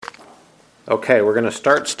Okay, we're going to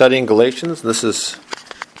start studying Galatians. This is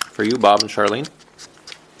for you, Bob and Charlene.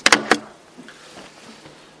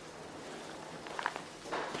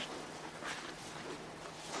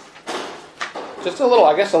 Just a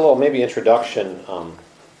little maybe introduction.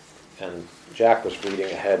 And Jack was reading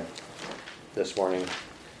ahead this morning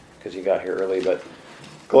because he got here early. But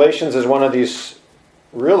Galatians is one of these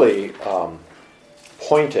really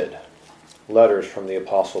pointed letters from the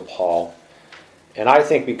Apostle Paul. And I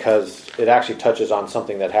think because it actually touches on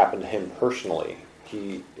something that happened to him personally.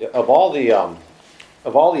 Of all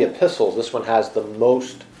the epistles, this one has the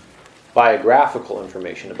most biographical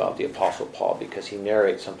information about the Apostle Paul because he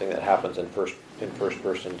narrates something that happens in first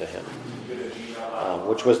person to him,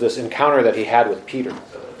 which was this encounter that he had with Peter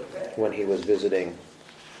when he was visiting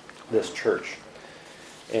this church.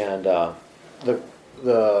 And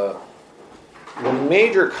the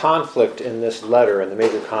major conflict in this letter and the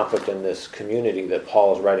major conflict in this community that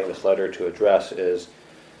Paul is writing this letter to address is,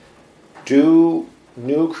 do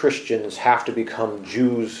new Christians have to become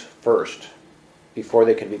Jews first before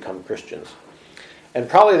they can become Christians? And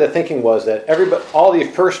probably the thinking was that all the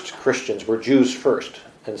first Christians were Jews first.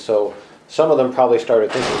 And so some of them probably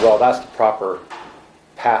started thinking, well, that's the proper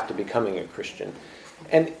path to becoming a Christian.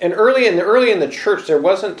 And early in the church, there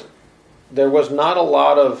was not a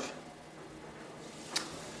lot of,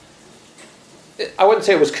 I wouldn't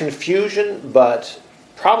say it was confusion, but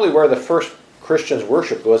probably where the first Christians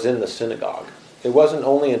worshiped was in the synagogue. It was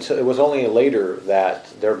only later that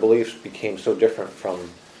their beliefs became so different from,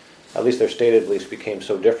 at least their stated beliefs became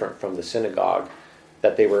so different from the synagogue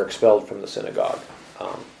that they were expelled from the synagogue.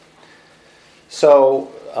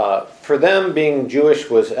 For them, being Jewish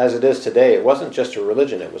was, as it is today, it wasn't just a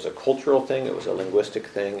religion. It was a cultural thing. It was a linguistic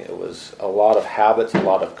thing. It was a lot of habits, a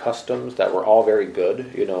lot of customs that were all very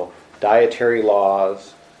good. Dietary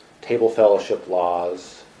laws, table fellowship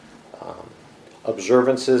laws,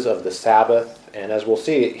 observances of the Sabbath. And as we'll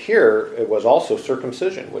see here, it was also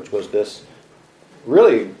circumcision, which was this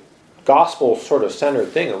really gospel sort of centered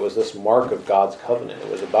thing. It was this mark of God's covenant. It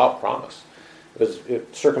was about promise.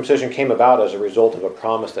 Circumcision came about as a result of a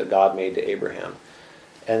promise that God made to Abraham.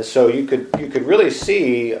 And so you could really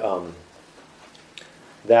see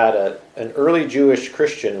that an early Jewish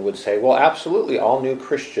Christian would say, well, absolutely, all new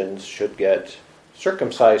Christians should get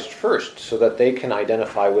circumcised first so that they can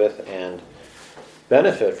identify with and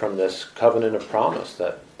benefit from this covenant of promise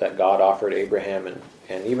that God offered Abraham.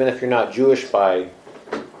 And even if you're not Jewish by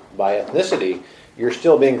ethnicity, you're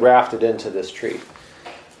still being grafted into this tree.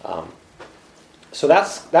 So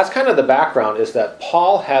that's kind of the background, is that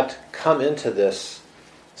Paul had to come into this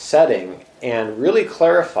setting and really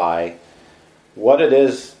clarify what it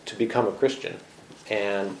is to become a Christian,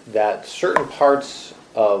 and that certain parts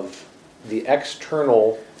of the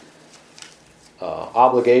external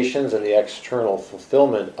obligations and the external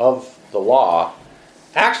fulfillment of the law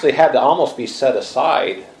actually had to almost be set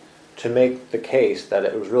aside to make the case that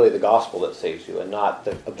it was really the gospel that saves you and not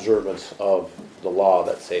the observance of the law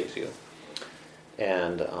that saves you.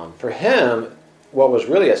 And for him, what was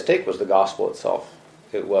really at stake was the gospel itself.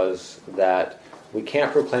 It was that we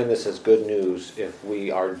can't proclaim this as good news if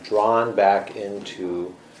we are drawn back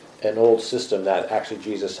into an old system that actually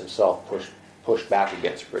Jesus himself pushed back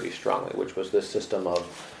against pretty strongly, which was this system of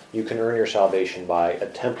you can earn your salvation by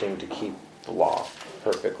attempting to keep the law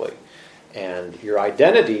perfectly. And your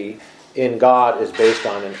identity in God is based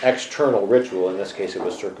on an external ritual. In this case, it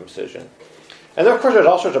was circumcision. And then, of course, there's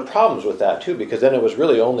all sorts of problems with that, too, because then it was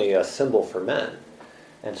really only a symbol for men.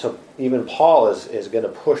 And so even Paul is going to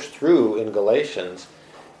push through in Galatians,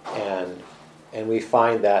 and we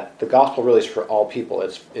find that the gospel really is for all people.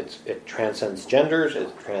 It transcends genders, it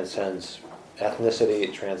transcends ethnicity,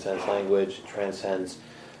 it transcends language, it transcends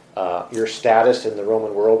your status in the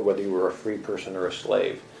Roman world, whether you were a free person or a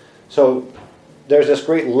slave. So there's this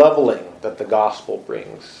great leveling that the gospel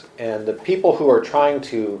brings. And the people who are trying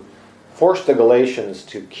to force the Galatians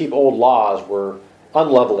to keep old laws were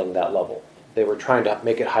unleveling that level. They were trying to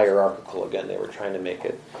make it hierarchical again. They were trying to make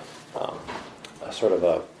it a sort of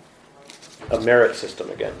a merit system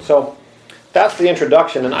again. So that's the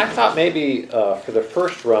introduction. And I thought maybe for the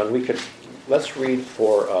first run, let's read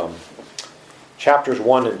for chapters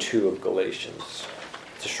 1 and 2 of Galatians.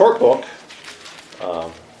 It's a short book,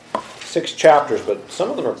 6 chapters, but some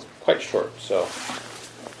of them are quite short. So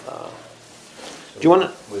do you want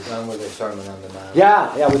to? We're done with the Sermon on the Mount.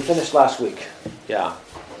 Yeah, we finished last week. Yeah.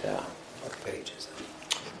 What page is it?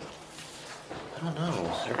 I don't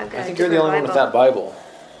know. I've got I think a you're the only one with that Bible.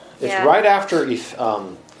 It's Yeah. right after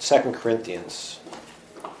 2 Corinthians.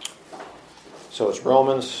 So it's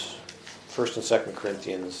Romans, 1 and 2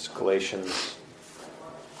 Corinthians, Galatians.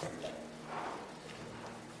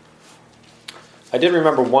 I did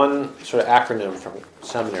remember one sort of acronym from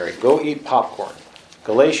seminary. Go eat popcorn.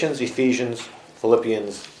 Galatians, Ephesians,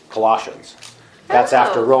 Philippians, Colossians. That's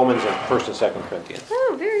after Romans and 1st and 2nd Corinthians.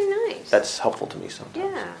 Oh, very nice. That's helpful to me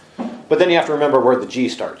sometimes. Yeah. But then you have to remember where the G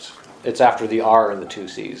starts. It's after the R and the 2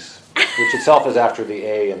 C's, which itself is after the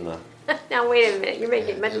A and the... Now, wait a minute. You're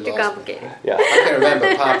making it much too complicated. Yeah. I can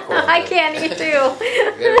remember popcorn. I can't eat too.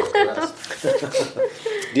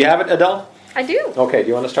 Do you have it, Adele? I do. Okay, do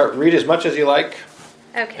you want to start? Read as much as you like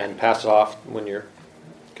Okay. and pass it off when you're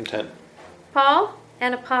content. Paul,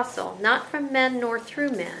 an apostle, not from men nor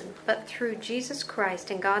through men, but through Jesus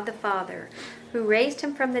Christ and God the Father, who raised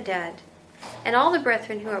him from the dead, and all the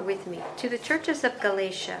brethren who are with me, to the churches of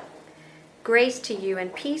Galatia. Grace to you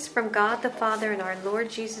and peace from God the Father and our Lord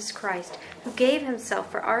Jesus Christ, who gave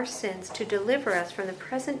himself for our sins to deliver us from the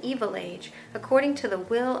present evil age, according to the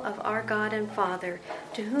will of our God and Father,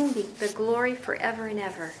 to whom be the glory forever and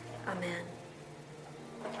ever. Amen.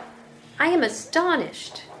 I am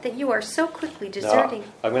astonished that you are so quickly deserting. No,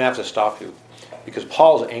 I'm going to have to stop you because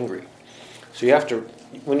Paul's angry. So you have to,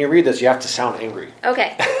 when you read this, you have to sound angry.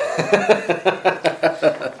 Okay.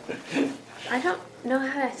 I don't know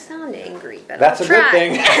how to sound angry, but That's I'll a try. good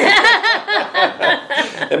thing.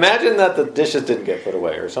 Imagine that the dishes didn't get put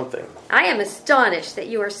away or something. I am astonished that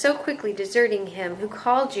you are so quickly deserting him who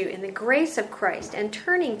called you in the grace of Christ and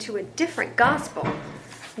turning to a different gospel.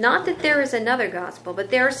 Not that there is another gospel, but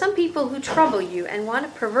there are some people who trouble you and want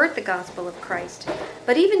to pervert the gospel of Christ.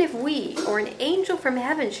 But even if we or an angel from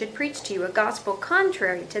heaven should preach to you a gospel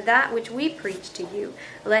contrary to that which we preach to you,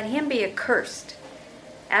 let him be accursed.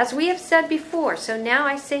 As we have said before, so now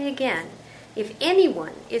I say again, if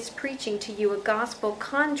anyone is preaching to you a gospel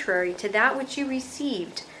contrary to that which you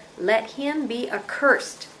received, let him be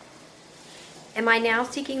accursed. Am I now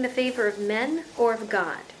seeking the favor of men or of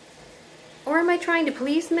God? Or am I trying to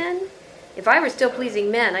please men? If I were still pleasing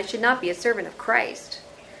men, I should not be a servant of Christ.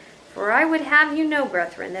 For I would have you know,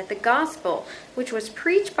 brethren, that the gospel which was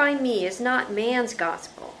preached by me is not man's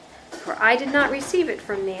gospel. For I did not receive it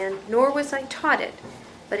from man, nor was I taught it,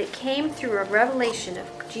 but it came through a revelation of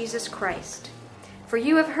Jesus Christ. For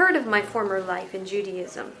you have heard of my former life in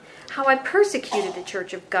Judaism, how I persecuted the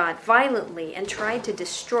church of God violently and tried to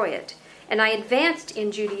destroy it. And I advanced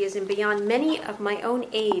in Judaism beyond many of my own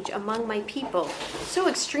age among my people. So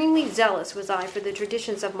extremely zealous was I for the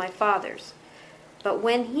traditions of my fathers. But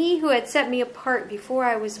when he who had set me apart before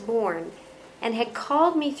I was born, and had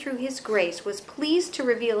called me through his grace, was pleased to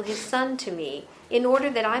reveal his Son to me, in order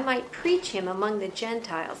that I might preach him among the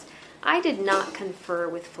Gentiles, I did not confer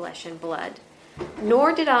with flesh and blood.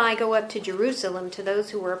 Nor did I go up to Jerusalem to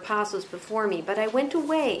those who were apostles before me, but I went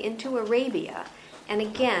away into Arabia, and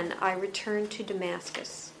again I returned to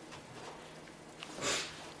Damascus.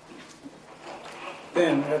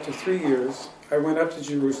 Then, after 3 years, I went up to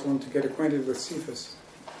Jerusalem to get acquainted with Cephas,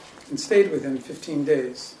 and stayed with him 15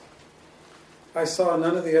 days. I saw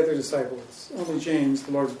none of the other disciples, only James,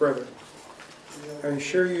 the Lord's brother. I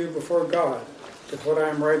assure you before God that what I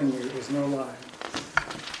am writing you is no lie.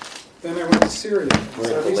 Then I went to Syria and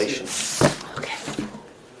We're in Galatians. Cilicia. Okay.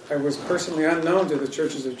 I was personally unknown to the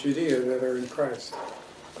churches of Judea that are in Christ.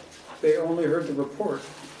 They only heard the report.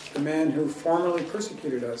 The man who formerly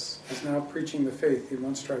persecuted us is now preaching the faith he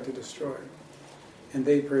once tried to destroy. And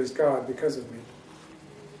they praise God because of me.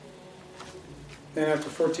 Then after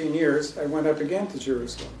 14 years, I went up again to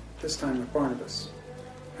Jerusalem, this time with Barnabas.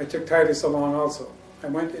 I took Titus along also. I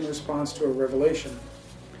went in response to a revelation,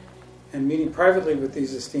 and meeting privately with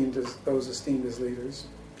those esteemed as leaders,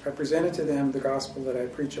 I presented to them the gospel that I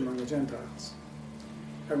preach among the Gentiles.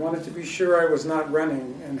 I wanted to be sure I was not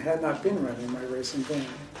running and had not been running my race in vain.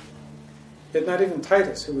 Yet not even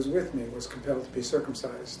Titus, who was with me, was compelled to be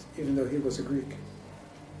circumcised, even though he was a Greek.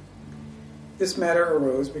 This matter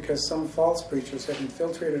arose because some false preachers had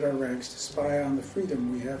infiltrated our ranks to spy on the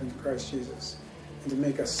freedom we have in Christ Jesus and to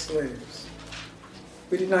make us slaves.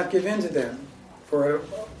 We did not give in to them for a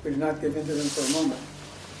moment,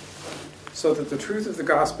 so that the truth of the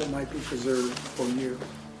gospel might be preserved for you.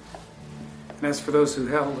 And as for those who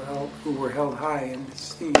were held high in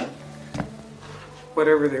esteem,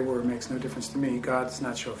 whatever they were makes no difference to me. God does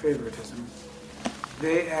not show favoritism.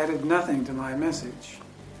 They added nothing to my message.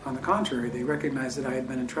 On the contrary, they recognized that I had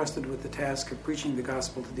been entrusted with the task of preaching the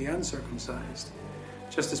gospel to the uncircumcised,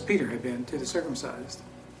 just as Peter had been to the circumcised.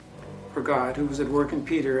 For God, who was at work in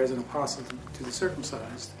Peter as an apostle to the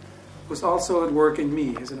circumcised, was also at work in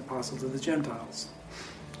me as an apostle to the Gentiles.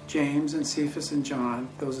 James and Cephas and John,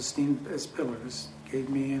 those esteemed as pillars, gave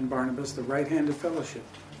me and Barnabas the right hand of fellowship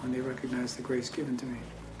when they recognized the grace given to me.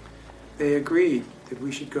 They agreed that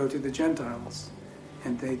we should go to the Gentiles,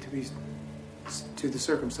 and they to be to the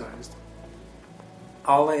circumcised.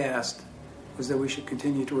 All I asked was that we should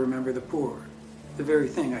continue to remember the poor, the very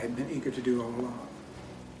thing I had been eager to do all along.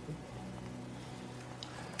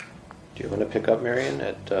 Do you want to pick up, Marion,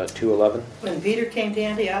 at 2:11? When Peter came to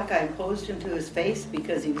Antioch, I opposed him to his face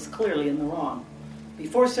because he was clearly in the wrong.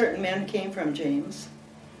 Before certain men came from James,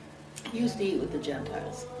 he used to eat with the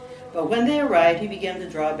Gentiles. But when they arrived, he began to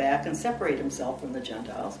draw back and separate himself from the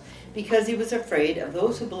Gentiles because he was afraid of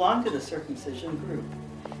those who belonged to the circumcision group.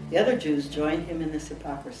 The other Jews joined him in this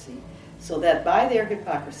hypocrisy, so that by their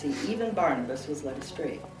hypocrisy even Barnabas was led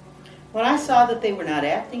astray. When I saw that they were not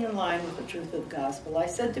acting in line with the truth of the gospel, I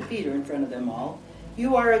said to Peter in front of them all,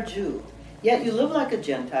 "You are a Jew, yet you live like a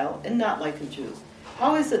Gentile and not like a Jew.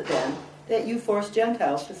 How is it then that you force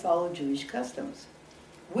Gentiles to follow Jewish customs?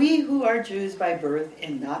 We who are Jews by birth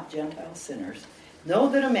and not Gentile sinners know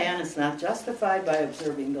that a man is not justified by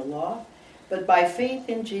observing the law, but by faith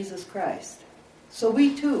in Jesus Christ. So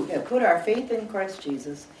we too have put our faith in Christ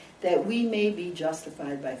Jesus, that we may be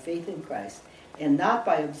justified by faith in Christ, and not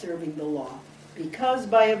by observing the law, because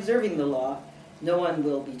by observing the law, no one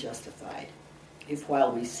will be justified. If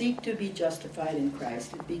while we seek to be justified in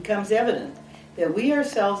Christ, it becomes evident that we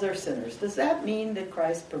ourselves are sinners, does that mean that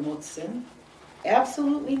Christ promotes sin?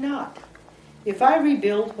 Absolutely not. If I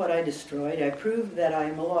rebuild what I destroyed, I prove that I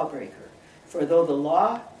am a lawbreaker. For through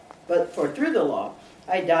the law,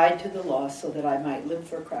 I died to the law so that I might live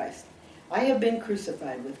for Christ. I have been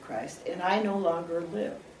crucified with Christ, and I no longer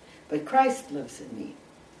live, but Christ lives in me.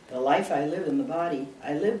 The life I live in the body,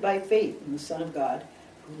 I live by faith in the Son of God,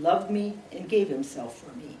 who loved me and gave himself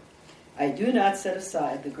for me. I do not set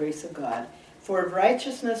aside the grace of God, for if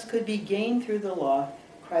righteousness could be gained through the law,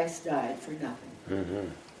 Christ died for nothing." Mm-hmm.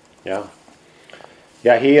 Yeah.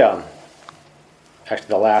 Yeah, he, actually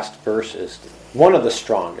the last verse is one of the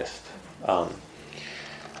strongest.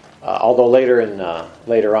 Although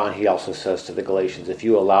later on he also says to the Galatians, if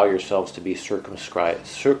you allow yourselves to be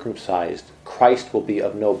circumcised, Christ will be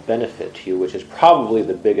of no benefit to you, which is probably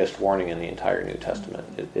the biggest warning in the entire New Testament.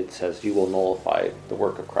 It says you will nullify the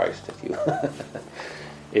work of Christ if you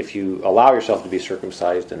if you allow yourself to be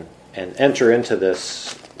circumcised and enter into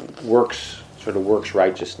this works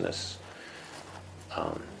righteousness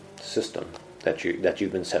system that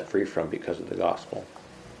you've been set free from because of the gospel.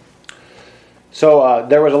 So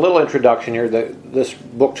there was a little introduction here. This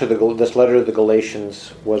letter to the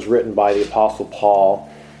Galatians was written by the Apostle Paul,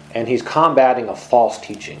 and he's combating a false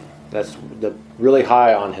teaching. That's really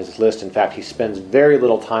high on his list. In fact, he spends very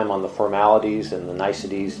little time on the formalities and the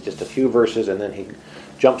niceties, just a few verses, and then he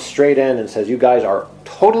jumps straight in and says, you guys are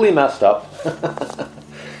totally messed up,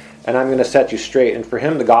 and I'm going to set you straight. And for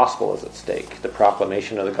him, the gospel is at stake. The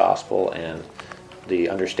proclamation of the gospel and the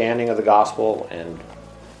understanding of the gospel and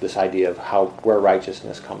this idea of where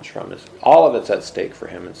righteousness comes from, is all of it's at stake for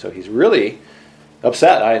him. And so he's really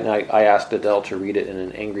upset. I asked Adele to read it in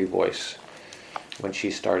an angry voice when she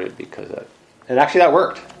started, and actually that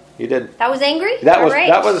worked. You did. That was angry?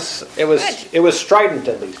 It was strident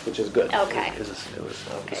at least, which is good. Okay. It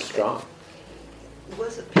was strong.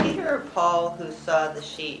 Was it Peter or Paul who saw the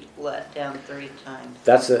sheet let down 3 times?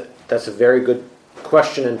 That's a very good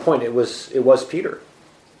question and point. It was Peter.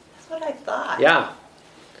 That's what I thought. Yeah.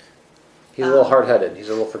 He's a little hard-headed. He's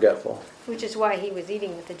a little forgetful. Which is why he was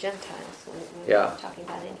eating with the Gentiles when Yeah. we were talking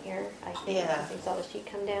about in here. I think he saw the sheet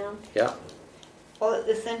come down. Yeah. Well,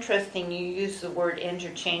 it's interesting. You use the word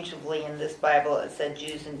interchangeably in this Bible. It said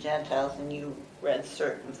Jews and Gentiles, and you read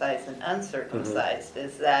circumcised and uncircumcised.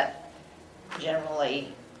 Is that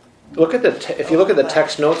generally... If you look at the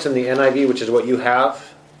text notes in the NIV, which is what you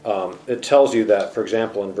have, it tells you that, for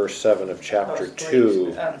example, in verse 7 of chapter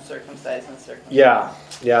 2... Uncircumcised and circumcised.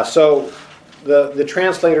 Yeah. So the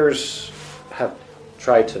translators have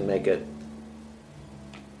tried to make it...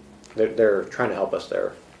 They're trying to help us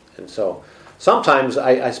there. And so sometimes,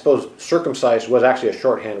 I suppose, circumcised was actually a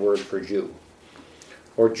shorthand word for Jew.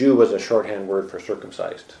 Or Jew was a shorthand word for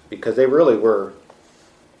circumcised. Because they really were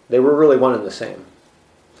one and the same.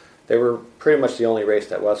 They were pretty much the only race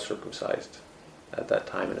that was circumcised at that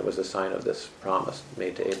time, and it was a sign of this promise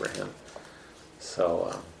made to Abraham.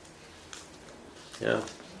 So, yeah,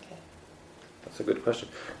 that's a good question.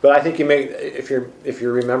 But I think if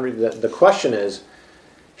you're remembering the question is,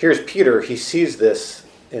 here's Peter. He sees this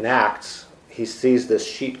in Acts. He sees this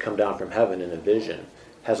sheet come down from heaven in a vision.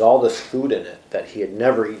 Has all this food in it that he had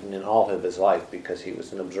never eaten in all of his life because he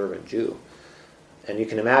was an observant Jew. And you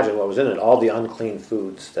can imagine what was in it. All the unclean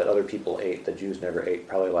foods that other people ate, the Jews never ate.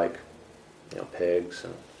 Probably like, pigs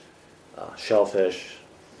and shellfish,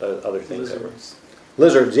 other things.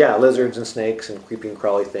 Lizards. Lizards and snakes and creeping,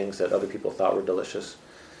 crawly things that other people thought were delicious.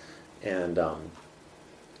 And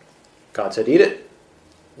God said, eat it.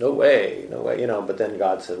 No way, but then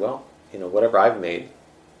God said, well, whatever I've made,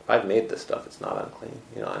 if I've made this stuff, it's not unclean.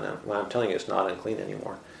 And I'm telling you, it's not unclean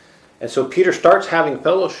anymore. And so Peter starts having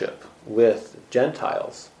fellowship with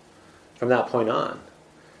Gentiles from that point on.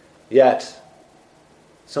 Yet,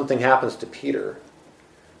 something happens to Peter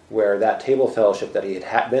where that table fellowship that he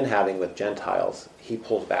had been having with Gentiles, he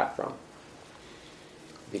pulls back from.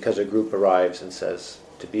 Because a group arrives and says,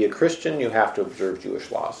 to be a Christian, you have to observe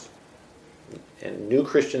Jewish laws. And new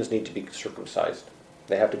Christians need to be circumcised.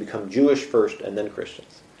 They have to become Jewish first and then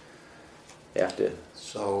Christians. They have to...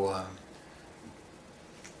 So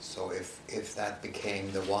if that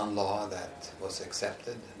became the one law that was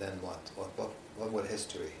accepted, then what would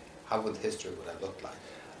history, how would history would have looked like?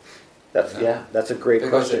 That's a great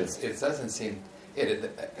question. Because it doesn't seem,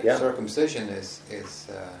 circumcision is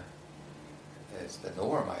the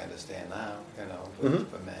norm, I understand now,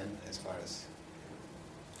 for men as far as...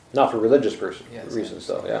 Not for religious reasons,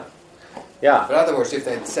 though, yeah. Yeah. But in other words, if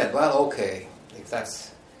they said, well, okay, if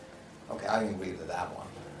that's... Okay, I agree with that one.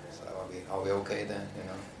 So are we okay then,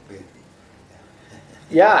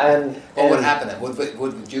 Yeah, and what would happen then?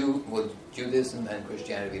 Would Judaism and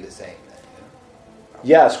Christianity be the same then?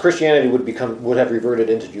 Yes, Christianity would have reverted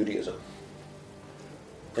into Judaism,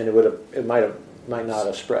 and it might not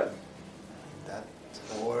have spread.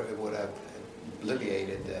 Or it would have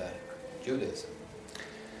alleviated Judaism.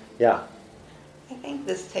 Yeah. I think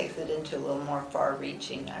this takes it into a little more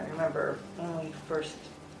far-reaching. I remember when we first,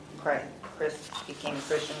 Chris became a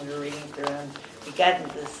Christian, we were reading through and we got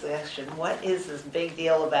into this section. What is this big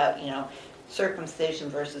deal about, circumcision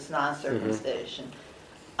versus non-circumcision?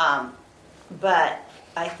 Mm-hmm. But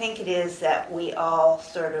I think it is that we all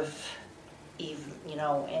sort of,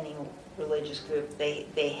 any religious group,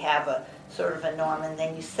 they have a sort of a norm, and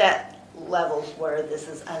then you set levels where this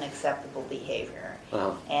is unacceptable behavior,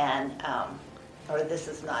 and or this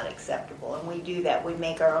is not acceptable, and we do that. We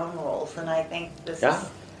make our own rules, and I think this is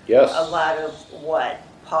a lot of what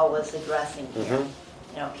Paul was addressing here.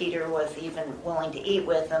 Mm-hmm. Peter was even willing to eat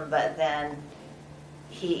with them, but then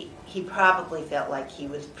he probably felt like he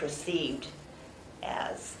was perceived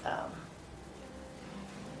as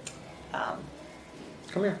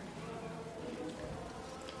come here.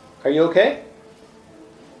 Are you okay?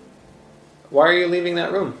 Why are you leaving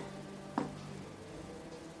that room?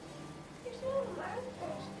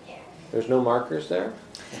 There's no markers there?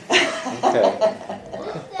 Okay.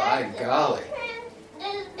 By golly.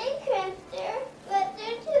 There's big cramps there, but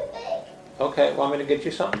they're too big. Okay, want me to get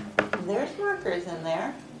you some? There's markers in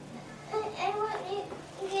there. I want you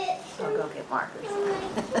to get some. I'll go get markers. From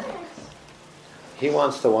my class. He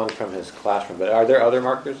wants the one from his classroom, but are there other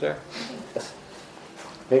markers there?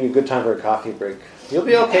 Maybe a good time for a coffee break. You'll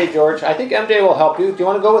be okay, George. I think MJ will help you. Do you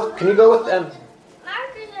want to go with... Can you go with...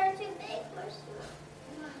 Markers are too big for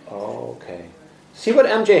some. Okay. See what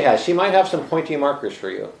MJ has. She might have some pointy markers for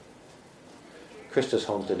you. Krista's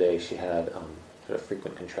home today. She had sort of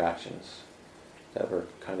frequent contractions that were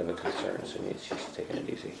kind of a concern, so she's taking it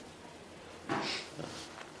easy.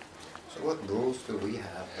 So what rules do we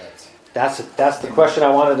have that... That's the question I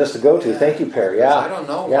wanted us to go to. Thank you, Perry. Yeah. I don't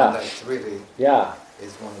know one that's really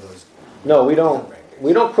is one of those... No, we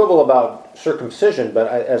don't quibble about circumcision, but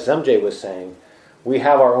as MJ was saying, we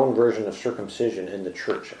have our own version of circumcision in the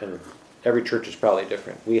church, and every church is probably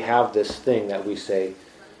different. We have this thing that we say,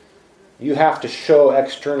 you have to show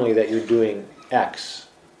externally that you're doing X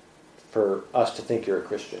for us to think you're a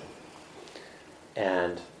Christian.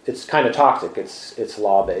 And it's kind of toxic. It's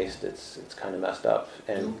law-based. It's kind of messed up.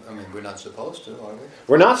 And we're not supposed to, are we?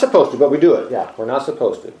 We're not supposed to, but we do it. Yeah, we're not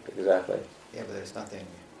supposed to. Exactly. Yeah, but there's nothing...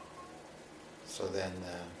 So then,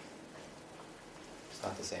 it's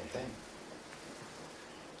not the same thing.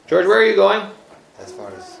 George, where are you going? As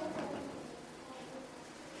far as...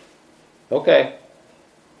 Okay.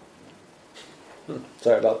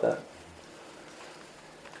 Sorry about that.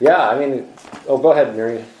 Yeah, go ahead,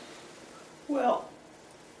 Mary. Well,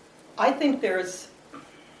 I think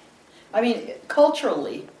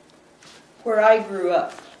culturally, where I grew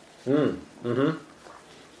up,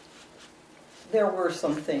 there were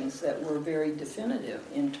some things that were very definitive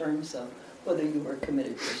in terms of whether you were a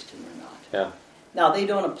committed Christian or not. Yeah. Now, they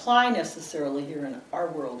don't apply necessarily here in our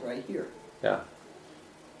world right here. Yeah.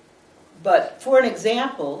 But for an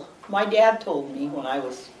example, my dad told me when I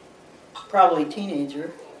was probably a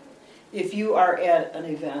teenager, if you are at an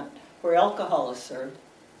event where alcohol is served,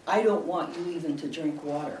 I don't want you even to drink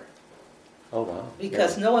water. Oh, wow.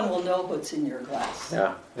 Because no one will know what's in your glass.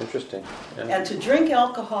 Yeah, interesting. Yeah. And to drink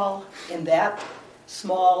alcohol in that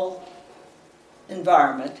small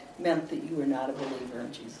environment meant that you were not a believer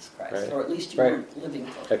in Jesus Christ, Right. or at least you Right. weren't living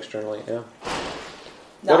for it. Externally, yeah.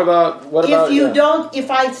 Now, What about?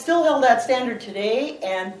 if I still held that standard today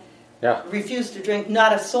and Yeah. refused to drink,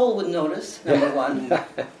 not a soul would notice, number one.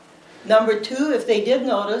 Number two, if they did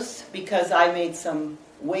notice, because I made some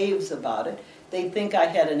waves about it, they'd think I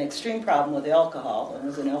had an extreme problem with alcohol and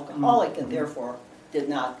was an alcoholic and therefore did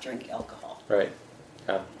not drink alcohol. Right.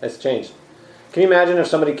 Yeah, it's changed. Can you imagine if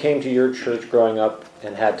somebody came to your church growing up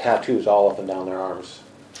and had tattoos all up and down their arms,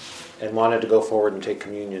 and wanted to go forward and take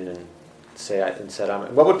communion and said,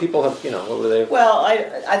 what would people have? What would they? Well,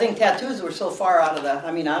 I think tattoos were so far out of the.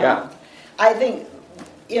 I mean, I don't Yeah. know. I think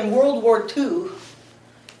in World War II,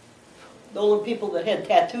 the only people that had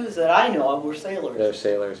tattoos that I know of were sailors. They're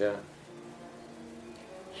sailors, yeah.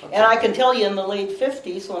 And I can tell you in the late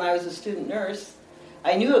 50s, when I was a student nurse,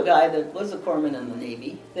 I knew a guy that was a corpsman in the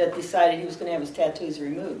Navy that decided he was going to have his tattoos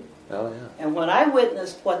removed. Oh yeah. And when I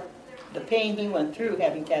witnessed what the pain he went through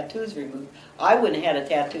having tattoos removed, I wouldn't have had a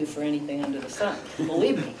tattoo for anything under the sun.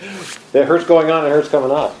 Believe me. It hurts going on, it hurts coming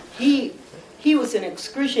off. He was in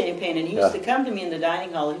excruciating pain, and he used Yeah. to come to me in the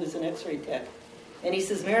dining hall. He was an x-ray tech. And he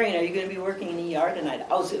says, "Marion, are you going to be working in ER tonight?"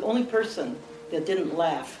 I was the only person that didn't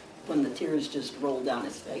laugh when the tears just rolled down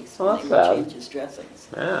his face Well, when they that's would sad. change his dressings.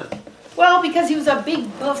 Yeah. Well, because he was a big,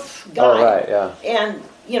 buff guy. Oh right, yeah, And,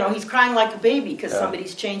 he's crying like a baby because Yeah.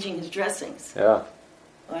 somebody's changing his dressings. yeah.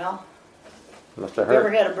 Well, Must have if you ever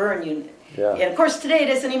hurt. had a burn, you... Yeah. And, of course, today it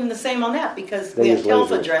isn't even the same on that because They we have use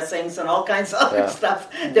Telfa lasers. dressings and all kinds of other Yeah. stuff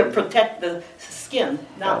that protect the skin,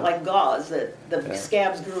 not Yeah. like gauze, that the Yeah.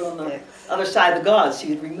 scabs grew on the other side of the gauze, so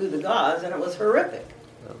you'd remove the gauze, and it was horrific.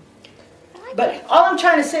 But all I'm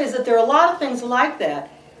trying to say is that there are a lot of things like that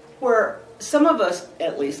where some of us,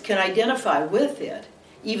 at least, can identify with it,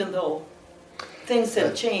 even though things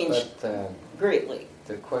have changed But greatly.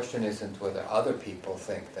 the question isn't whether other people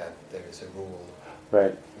think that there is a rule.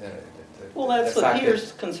 Right. Well, that's the what fact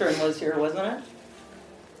Peter's concern was here, wasn't it?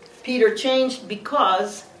 Peter changed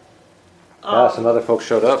because... Yeah, some other folks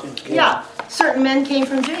showed up. Yeah, certain men came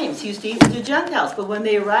from James. He used to eat with the Gentiles, but when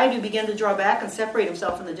they arrived, he began to draw back and separate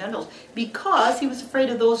himself from the Gentiles because he was afraid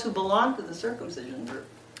of those who belonged to the circumcision group.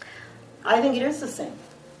 I think it is the same.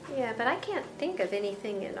 Yeah, but I can't think of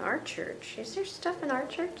anything in our church. Is there stuff in our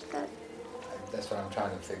church that... That's what I'm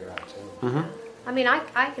trying to figure out too. Mm-hmm. I mean,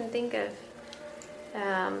 I can think of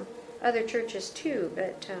other churches too,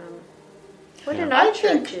 but what in I our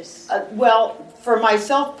think, churches? well, for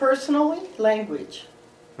myself personally, language.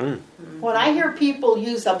 Mm. When I hear people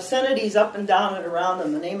use obscenities up and down and around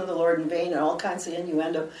in the name of the Lord in vain and all kinds of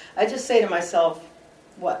innuendo, I just say to myself,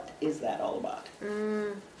 what is that all about?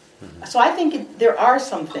 So I think there are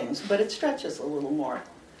some things, but it stretches a little more.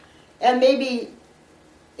 And maybe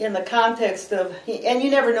in the context of, and you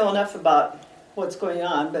never know enough about what's going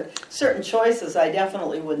on, but certain choices I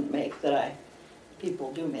definitely wouldn't make that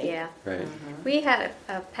people do make. Yeah. Right. We had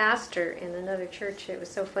a pastor in another church. It was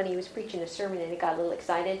so funny. He was preaching a sermon and he got a little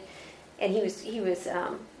excited, and he was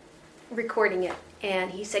recording it,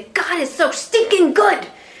 and he said, "God is so stinking good,"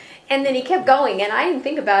 and then he kept going, and I didn't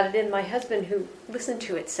think about it. And my husband, who listened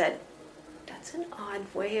to it, said, "That's an odd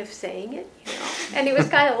way of saying it," And it was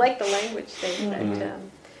kind of like the language thing. But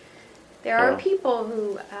there are Yeah. people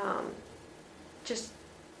who just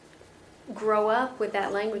grow up with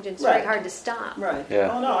that language, and it's Right. very hard to stop. Right.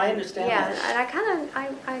 Yeah. Oh, no, I understand Yeah, that.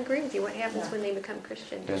 and I agree with you. What happens when they become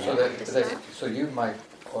Christian? Yeah. So, To stop. so you might,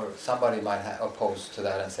 or somebody might oppose to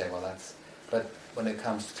that and say, well, that's. But when it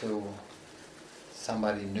comes to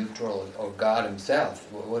somebody neutral or God Himself,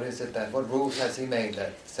 what is it that? What rules has He made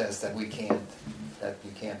that says that you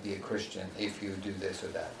can't be a Christian if you do this or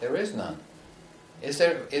that? There is none. Is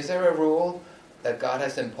there a rule that God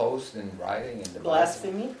has imposed in writing in the Bible?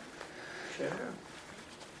 Blasphemy?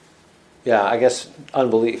 Yeah, I guess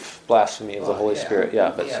unbelief, blasphemy of the Well, Holy yeah. Spirit.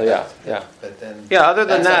 Yeah, but But then. Yeah, other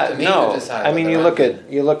than that's up that, to me no. to decide I mean, whether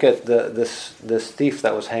you look at this thief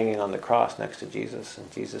that was hanging on the cross next to Jesus,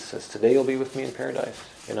 and Jesus says, "Today you'll be with me in paradise."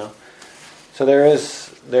 So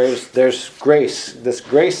there's grace. This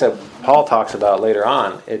grace that Paul talks about later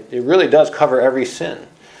on. It really does cover every sin,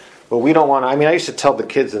 but we don't want to. I mean, I used to tell the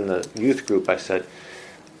kids in the youth group. I said,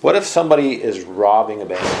 "What if somebody is robbing a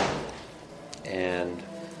bank, and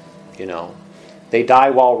they die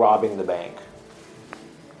while robbing the bank?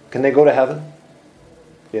 Can they go to heaven?"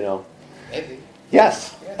 Maybe.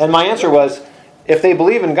 Yes. And my answer was, if they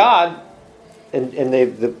believe in God, and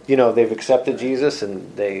they've accepted Jesus,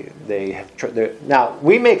 and now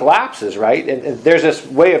we make lapses, right? And there's this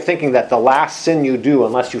way of thinking that the last sin you do,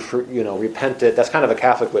 unless you repent it, that's kind of a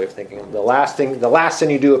Catholic way of thinking. The last sin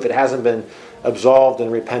you do, if it hasn't been absolved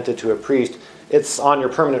and repented to a priest, it's on your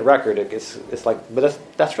permanent record. It's like, but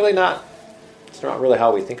that's really not. It's not really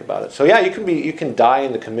how we think about it. So yeah, you can die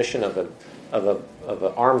in the commission of an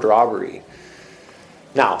armed robbery.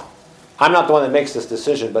 Now, I'm not the one that makes this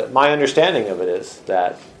decision, but my understanding of it is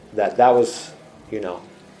that was,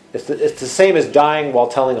 it's the same as dying while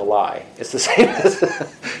telling a lie. It's the same as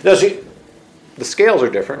the scales are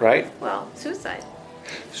different, right? Well, suicide.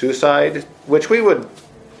 Suicide, which we would,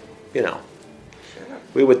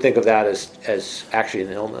 we would think of that as actually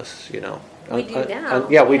an illness, We do now.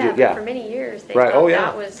 Yeah, we do. Yeah, For many years, they right. thought Oh, yeah.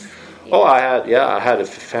 that was. I had a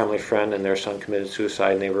family friend, and their son committed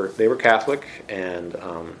suicide, and they were Catholic, and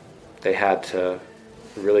they had to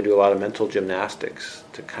really do a lot of mental gymnastics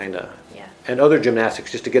to kind of, and other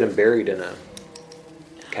gymnastics just to get him buried in a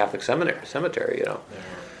Catholic cemetery.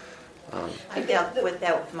 I dealt with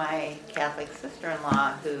that with my Catholic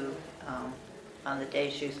sister-in-law who, on the day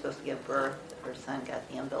she was supposed to give birth, her son got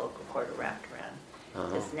the umbilical cord wrapped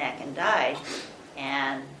around his neck and died.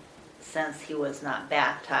 And since he was not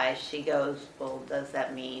baptized, she goes, well, does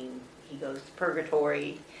that mean he goes to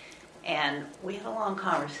purgatory? And we had a long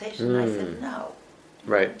conversation. I said, no.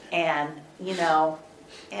 Right. And,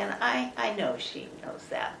 and I know she knows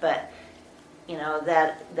that, but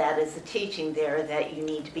that is a teaching there that you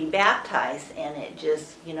need to be baptized, and it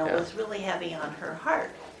just, was really heavy on her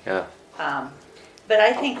heart. Yeah. But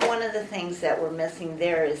I think one of the things that we're missing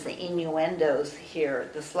there is the innuendos here,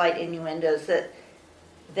 the slight innuendos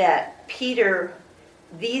that Peter,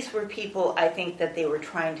 these were people, I think, that they were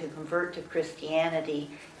trying to convert to Christianity,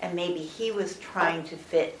 and maybe he was trying to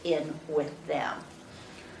fit in with them.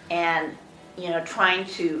 And trying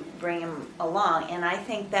to bring them along. And I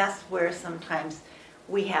think that's where sometimes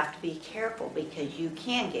we have to be careful, because you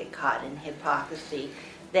can get caught in hypocrisy,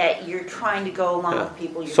 that you're trying to go along with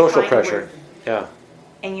people. You're social trying pressure.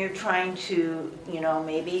 And you're trying to,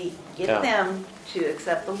 maybe get them to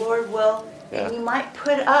accept the Lord. Well, you might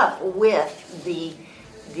put up with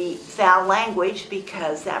the foul language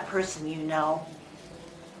because that person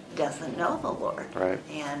doesn't know the Lord. Right.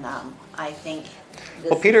 And I think...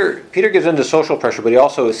 Well, Peter gives into social pressure, but he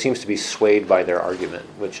also seems to be swayed by their argument,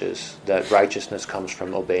 which is that righteousness comes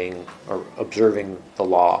from obeying or observing the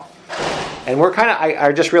law. And we're kind of,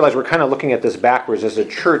 I just realized we're kind of looking at this backwards. As a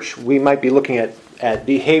church, we might be looking at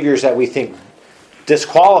behaviors that we think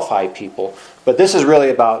disqualify people, but this is really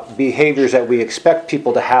about behaviors that we expect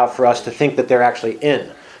people to have for us to think that they're actually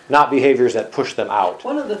in, not behaviors that push them out.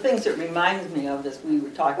 One of the things that reminds me of this, we were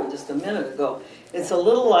talking just a minute ago, it's a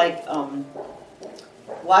little like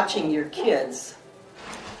watching your kids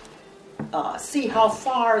see how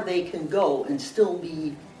far they can go and still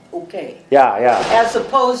be okay. Yeah. As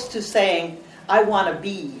opposed to saying, I want to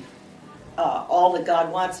be all that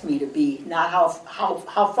God wants me to be, not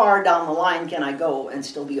how far down the line can I go and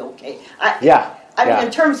still be okay. I mean,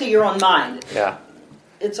 in terms of your own mind. Yeah.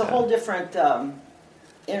 It's a whole different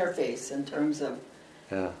interface in terms of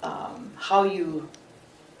how you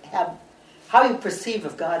perceive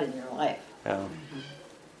of God in your life. Yeah.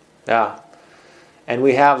 Yeah. And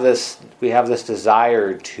we have this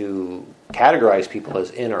desire to categorize people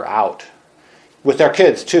as in or out. With our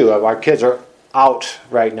kids too. Our kids are out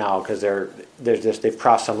right now because they've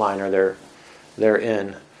crossed some line, or they're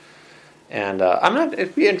in. And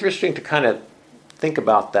it'd be interesting to kind of think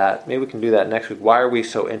about that. Maybe we can do that next week. Why are we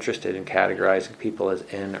so interested in categorizing people as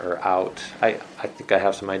in or out? I think I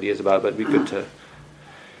have some ideas about it, but it'd be good to...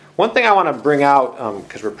 One thing I want to bring out,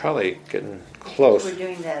 because we're probably getting close. We're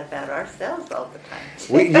doing that about ourselves all the time.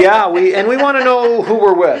 We want to know who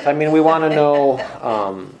we're with. I mean, we want to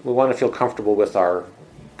know, we want to feel comfortable with our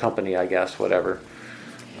company, I guess, whatever.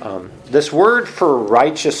 This word for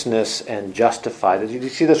righteousness and justified, did you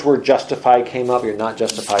see this word justified came up? You're not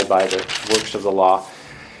justified by the works of the law.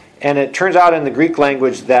 And it turns out in the Greek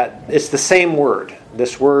language that it's the same word.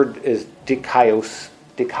 This word is dikaios,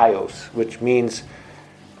 which means,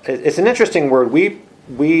 it's an interesting word. We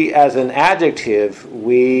as an adjective,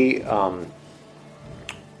 we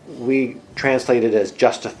translate it as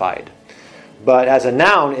justified. But as a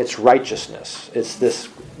noun, it's righteousness. It's this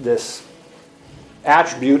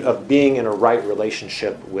attribute of being in a right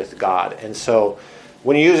relationship with God. And so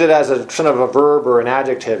when you use it as a sort of a verb or an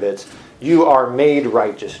adjective, it's you are made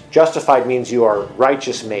righteous. Justified means you are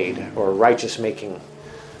righteous made or righteous making.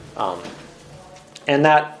 And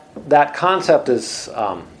that concept is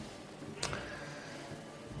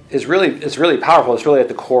really powerful. It's really at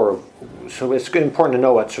the core of. So it's important to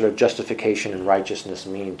know what sort of justification and righteousness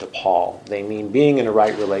mean to Paul. They mean being in a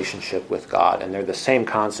right relationship with God, and they're the same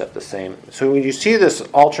concept, the same. So when you see this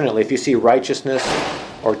alternately, if you see righteousness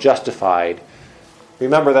or justified,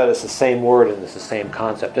 Remember that it's the same word and it's the same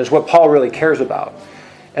concept. It's what Paul really cares about.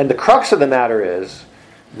 And the crux of the matter is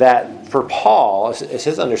that for Paul, it's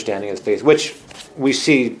his understanding of faith, which we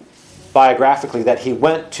see biographically, that he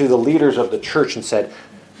went to the leaders of the church and said,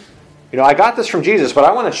 I got this from Jesus, but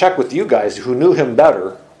I want to check with you guys who knew him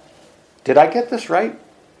better. Did I get this right?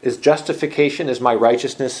 Is justification, is my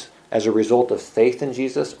righteousness as a result of faith in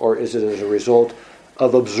Jesus, or is it as a result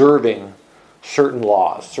of observing certain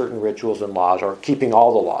laws, certain rituals and laws, or keeping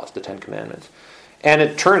all the laws, the 10 Commandments? And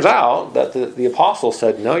it turns out that the apostle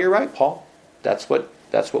said, no, you're right, Paul. That's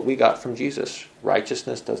what we got from Jesus.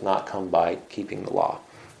 Righteousness does not come by keeping the law.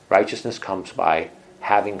 Righteousness comes by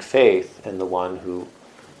having faith in the one who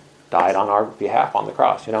died on our behalf on the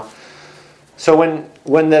cross, So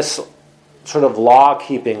when this sort of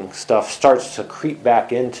law-keeping stuff starts to creep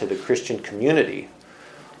back into the Christian community,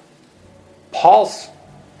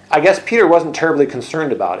 I guess Peter wasn't terribly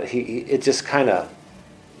concerned about it. It just kind of,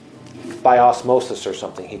 by osmosis or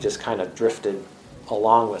something, he just kind of drifted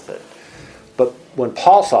along with it. But when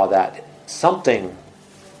Paul saw that, something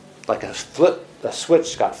like a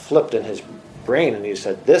switch got flipped in his brain, and he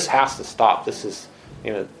said, this has to stop. This is,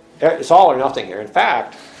 it's all or nothing here. In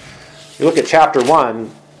fact, you look at chapter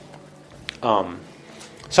 1,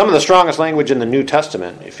 some of the strongest language in the New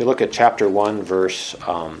Testament, if you look at chapter 1, verse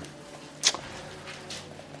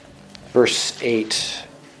 8,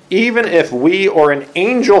 even if we or an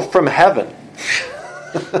angel from heaven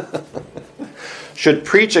should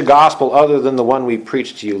preach a gospel other than the one we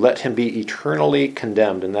preach to you, let him be eternally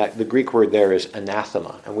condemned. And that the Greek word there is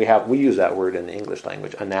anathema. And we use that word in the English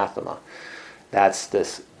language, anathema. That's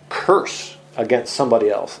this curse against somebody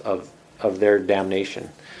else of their damnation.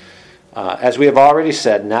 As we have already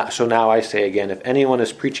said, so now I say again, if anyone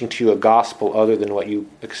is preaching to you a gospel other than what you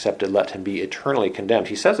accepted, let him be eternally condemned.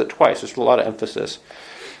 He says it twice. There's a lot of emphasis.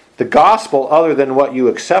 The gospel other than what you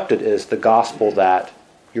accepted is the gospel that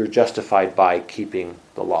you're justified by keeping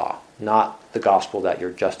the law, not the gospel that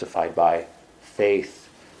you're justified by faith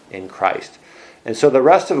in Christ. And so the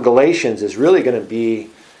rest of Galatians is really going to be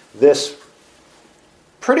this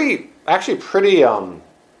pretty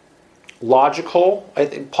logical. I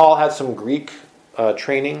think Paul had some Greek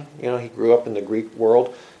training. He grew up in the Greek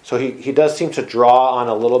world. So he does seem to draw on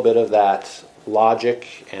a little bit of that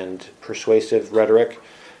logic and persuasive rhetoric.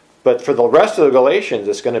 But for the rest of the Galatians,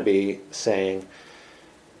 it's going to be saying,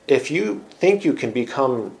 if you think you can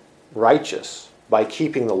become righteous by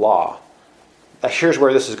keeping the law, here's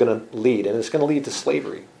where this is going to lead. And it's going to lead to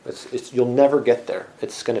slavery. You'll never get there.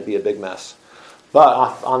 It's going to be a big mess.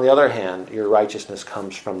 But on the other hand, your righteousness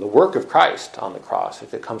comes from the work of Christ on the cross.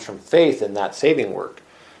 If it comes from faith in that saving work,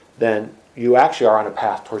 then you actually are on a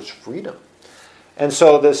path towards freedom. And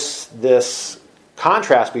so this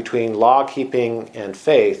contrast between law-keeping and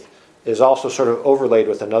faith is also sort of overlaid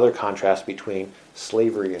with another contrast between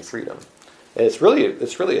slavery and freedom. It's really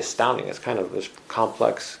astounding. It's kind of this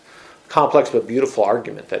complex but beautiful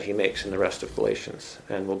argument that he makes in the rest of Galatians,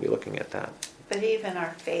 and we'll be looking at that. But even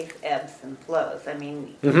our faith ebbs and flows. I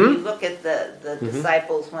mean, Mm-hmm. you look at the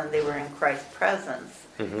disciples when they were in Christ's presence.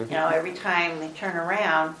 Mm-hmm. Every time they turn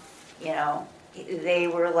around, they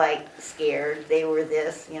were like scared. They were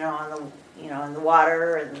this, on the, in the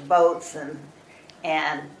water and the boats, and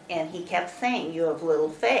he kept saying, "You have little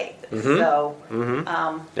faith." Mm-hmm. So,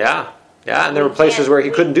 Mm-hmm. Yeah, and there were places where he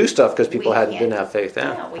couldn't do stuff because people didn't have faith.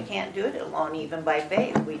 Yeah, we can't do it alone, even by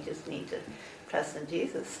faith. We just need to trust in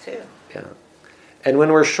Jesus too. Yeah. And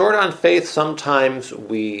when we're short on faith, sometimes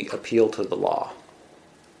we appeal to the law.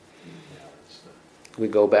 We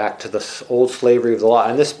go back to the old slavery of the law.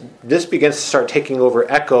 And this begins to start taking over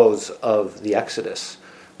echoes of the Exodus,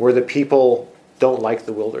 where the people don't like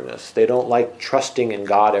the wilderness. They don't like trusting in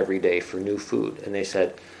God every day for new food. And they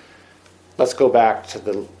said, let's go back to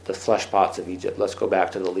the flesh pots of Egypt. Let's go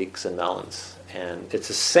back to the leeks and melons. And it's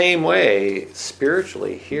the same way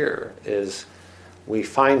spiritually here is we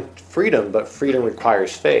find freedom, but freedom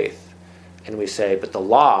requires faith. And we say, but the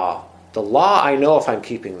law, I know if I'm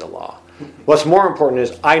keeping the law. What's more important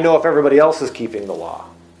is I know if everybody else is keeping the law.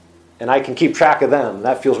 And I can keep track of them.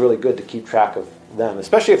 That feels really good to keep track of them,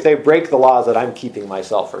 especially if they break the laws that I'm keeping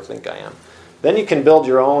myself or think I am. Then you can build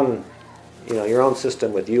your own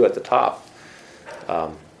system with you at the top.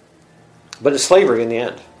 But it's slavery in the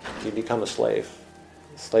end. You become a slave.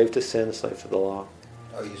 Slave to sin, slave to the law.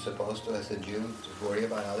 Are you supposed to, as a Jew, to worry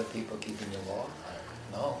about other people keeping the law?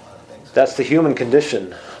 No, I don't think so. That's the human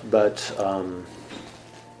condition, but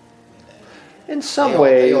in some They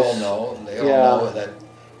ways... all know that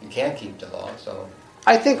you can't keep the law, so...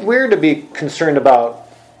 I think we're to be concerned about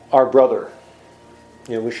our brother.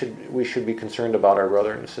 We should be concerned about our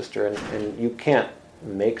brother and sister, and you can't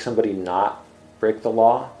make somebody not break the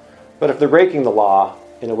law. But if they're breaking the law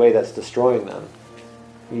in a way that's destroying them,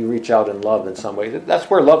 you reach out in love in some way. That's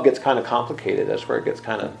where love gets kind of complicated. That's where it gets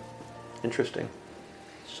kind of interesting.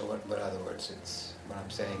 So what other words, what I'm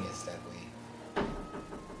saying is that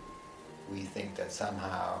we think that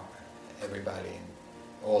somehow everybody,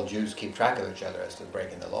 all Jews keep track of each other as to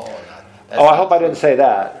breaking the law or not. That's I hope I didn't say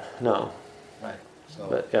that. No. Right. So,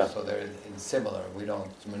 But, yeah. so they're similar. We're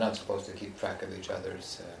not supposed to keep track of each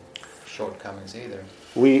other's shortcomings either.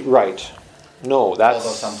 Right. No, that's...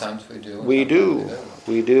 Although sometimes we do. We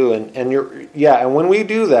do. And when we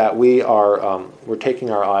do that, we're taking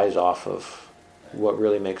our eyes off of what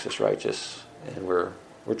really makes us righteous, and we're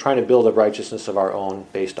trying to build a righteousness of our own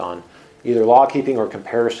based on either law keeping or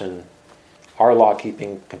comparison, our law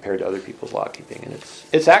keeping compared to other people's law keeping, and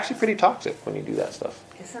it's actually pretty toxic when you do that stuff.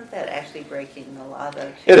 Isn't that actually breaking the law,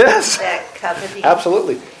 though? Too? It is. That coveting.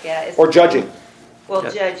 Absolutely. Yeah. Or judging. Well,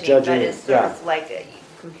 Yeah, judging, but it's sort yeah. of like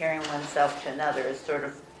comparing oneself to another is sort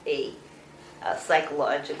of a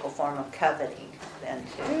psychological form of coveting, then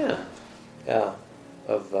too. Yeah.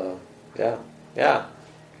 Yeah.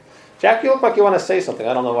 Jack, you look like you want to say something.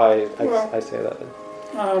 I don't know why I say that.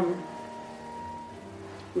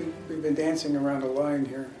 We've been dancing around a line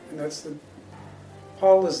here, and that's that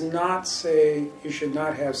Paul does not say you should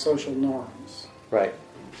not have social norms. Right.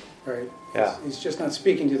 Right? Yeah. He's just not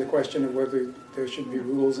speaking to the question of whether there should be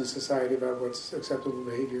rules in society about what's acceptable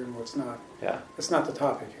behavior and what's not. Yeah. That's not the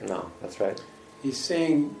topic here. No, that's right. He's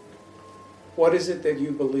saying, what is it that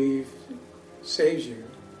you believe saves you,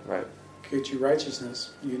 Right. gets you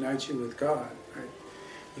righteousness, unites you with God? Right?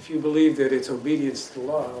 If you believe that it's obedience to the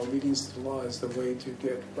law is the way to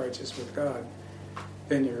get righteous with God,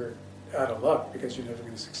 then you're out of luck because you're never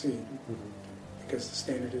going to succeed because the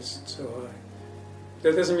standard is so high.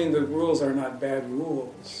 That doesn't mean the rules are not bad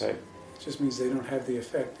rules. Right. It just means they don't have the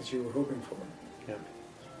effect that you were hoping for.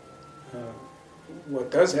 Yeah. What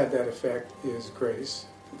does have that effect is grace,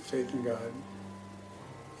 faith in God.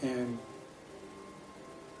 And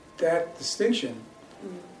that distinction,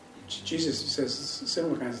 Jesus says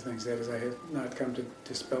similar kinds of things. That is, I have not come to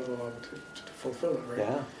dispel the law, but to fulfill it, right?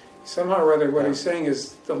 Yeah. Somehow or other, what he's saying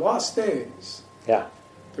is the law stays. Yeah.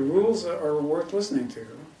 The rules are worth listening to.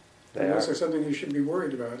 They Those are. are something you should be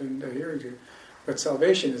worried about and adhering to. But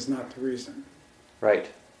salvation is not the reason. Right.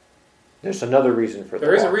 There's another reason for that.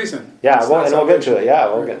 There is a reason. Yeah, It's well, not and we'll get to salvation. it. Yeah,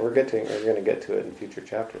 Right. we're going to get to it in future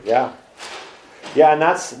chapters. Yeah. Yeah,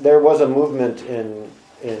 and there was a movement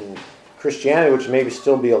in Christianity, which maybe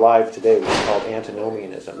still be alive today, which is called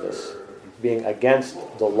antinomianism, this being against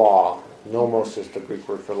the law. Nomos is the Greek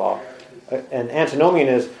word for law. And antinomian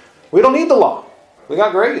is, we don't need the law. We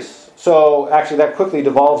got grace. So actually that quickly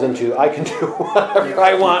devolves into, I can do whatever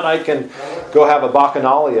I want. I can go have a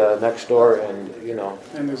bacchanalia next door and,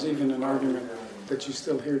 And there's even an argument that you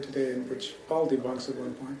still hear today, in which Paul debunks at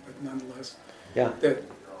one point, but nonetheless, yeah. that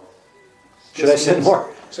Should I sin more?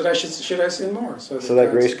 should I sin more? So that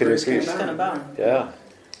God's grace could increase. can abound. Yeah.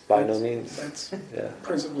 By no means. That's Yeah.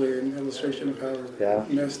 principally an illustration of how Yeah.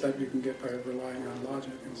 messed up you can get by relying on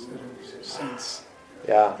logic instead of sense.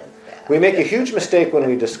 Yeah. We make a huge mistake when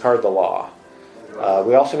we discard the law.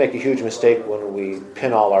 We also make a huge mistake when we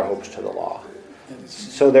pin all our hopes to the law.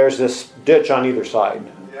 So there's this ditch on either side.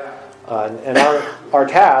 And our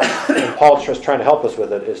task, and Paul's just trying to help us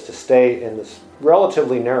with it, is to stay in this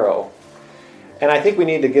relatively narrow. And I think we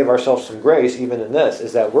need to give ourselves some grace, even in this,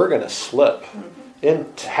 is that we're going to slip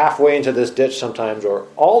halfway into this ditch sometimes, or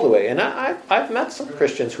all the way. And I've met some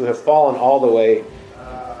Christians who have fallen all the way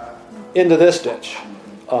into this ditch.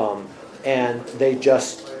 And they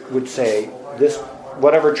just would say, this,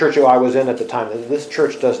 whatever church I was in at the time, this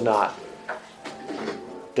church does not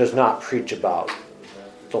preach about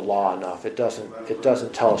the law enough. It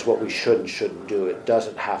doesn't tell us what we should and shouldn't do. It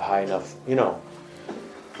doesn't have high enough,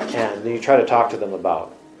 And then you try to talk to them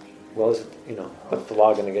about, well, is it, what's the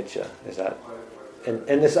law going to get you? Is that, and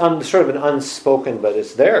it's sort of an unspoken, but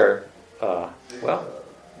it's there. Well,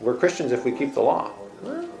 we're Christians if we keep the law.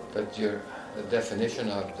 But the definition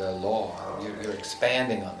of the law, you're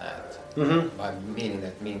expanding on that. Mm-hmm. By meaning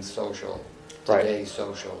that means social, Right. today's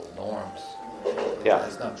social norms. Yeah.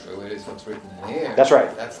 That's not true. It is what's written in here. That's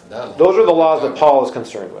right. That's the law. Those are the laws that Paul is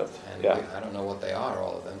concerned with. And Yeah. I don't know what they are,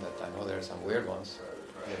 all of them, but I know there are some weird ones.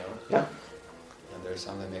 Yeah. And there's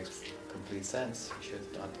some that makes complete sense. You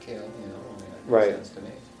should not kill. That Right. makes sense to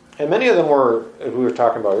me. And many of them were, as we were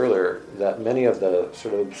talking about earlier, that many of the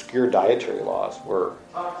sort of obscure dietary laws were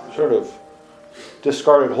sort of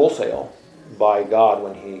discarded wholesale by God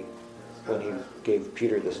when he gave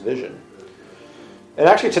Peter this vision. And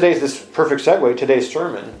actually this perfect segue, today's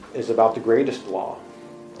sermon is about the greatest law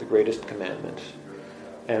the greatest commandment.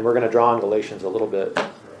 And we're going to draw on Galatians a little bit.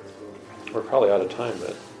 We're probably out of time,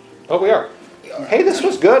 but... Oh, we are. Hey, this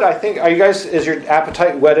was good. I think. Is your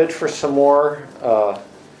appetite whetted for some more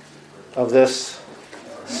of this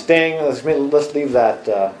staying? Let's leave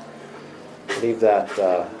that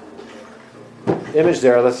image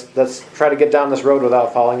there. Let's try to get down this road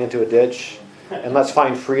without falling into a ditch, and let's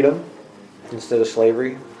find freedom instead of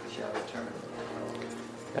slavery.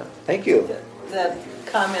 Yeah. Thank you. That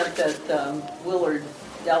comment that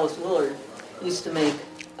Dallas Willard, used to make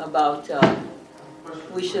about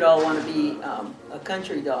we should all want to be a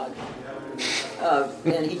country dog.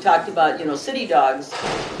 And he talked about, city dogs,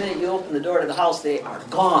 the minute you open the door to the house, they are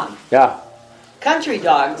gone. Yeah. Country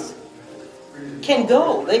dogs can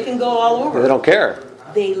go. They can go all over. They don't care.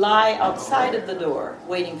 They lie outside of the door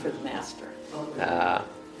waiting for the master.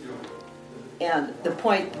 And the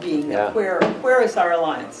point being that where is our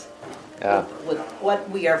alliance? Yeah. With what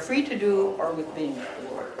we are free to do or with being with the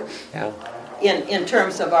Lord. Yeah. In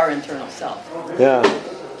terms of our internal self. Yeah.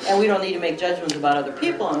 And we don't need to make judgments about other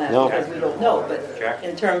people on that because we don't know. But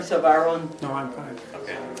in terms of our own, our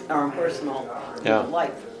own personal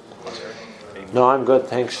life. No, I'm good,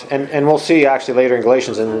 thanks. And we'll see actually later in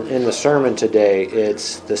Galatians in the sermon today.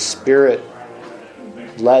 It's the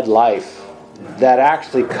Spirit-led life that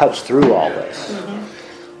actually cuts through all this.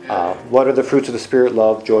 Mm-hmm. What are the fruits of the Spirit?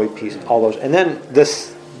 Love, joy, peace, all those. And then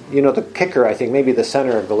this, the kicker, I think, maybe the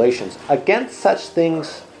center of Galatians. Against such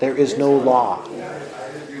things, there is no law.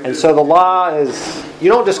 And so the law is, you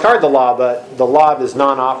don't discard the law, but the law is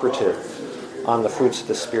non-operative on the fruits of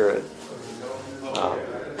the Spirit.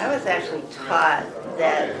 I was actually taught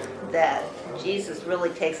that Jesus really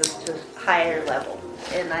takes us to a higher level.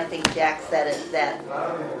 And I think Jack said it, that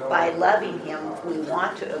by loving him, we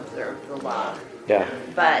want to observe the law. Yeah.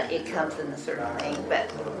 But it comes in a certain thing. But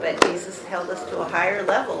Jesus held us to a higher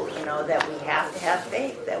level, that we have to have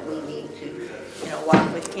faith, that we need to,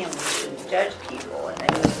 walk with him, we should judge people. And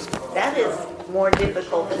that is more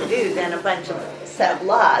difficult to do than a bunch of set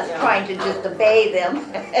laws, trying to just obey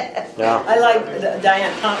them. Yeah. I like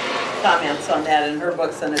Diane comments on that in her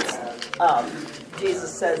books, and it's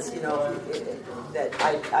Jesus says, that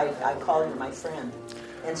I call you my friend.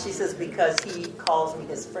 And she says, because he calls me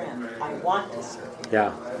his friend, I want to serve him.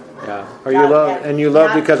 Yeah. Or you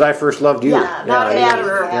love because I first loved you. Yeah, not a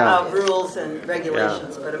matter of rules and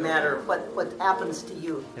regulations, but a matter of what happens to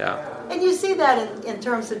you. Yeah. And you see that in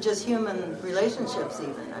terms of just human relationships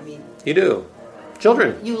even. I mean, you do.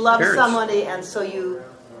 Children. You love parents. somebody, and so you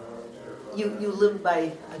live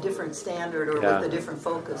by a different standard or with a different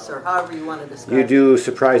focus or however you want to describe it. You do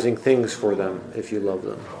surprising things for them if you love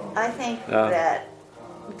them. I think that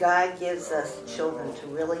God gives us children to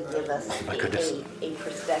really give us a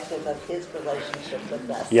perspective of his relationship with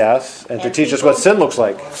us. Yes, and to teach us what sin looks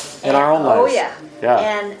like in our own lives. Oh, yeah. Yeah.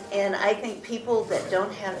 And I think people that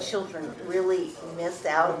don't have children really miss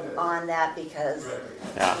out on that because,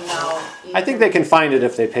 I think they can find it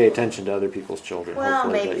if they pay attention to other people's children. Well,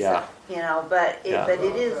 maybe so. But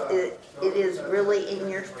it is really in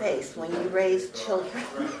your face when you raise children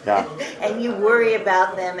and you worry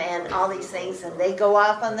about them and all these things, and they go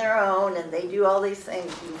off on their own and they do all these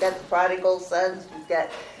things. You've got the prodigal sons, you've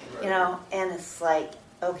got, and it's like,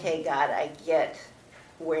 okay, God, I get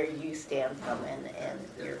where you stand from and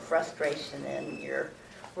your frustration and your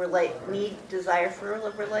desire for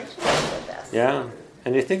a relationship with us. Yeah,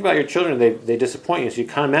 and you think about your children, they disappoint you, so you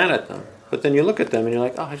kind of mad at them. But then you look at them and you're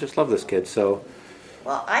like, oh, I just love this kid, so...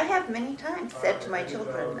 Well, I have many times said to my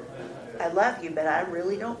children, I love you, but I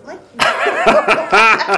really don't like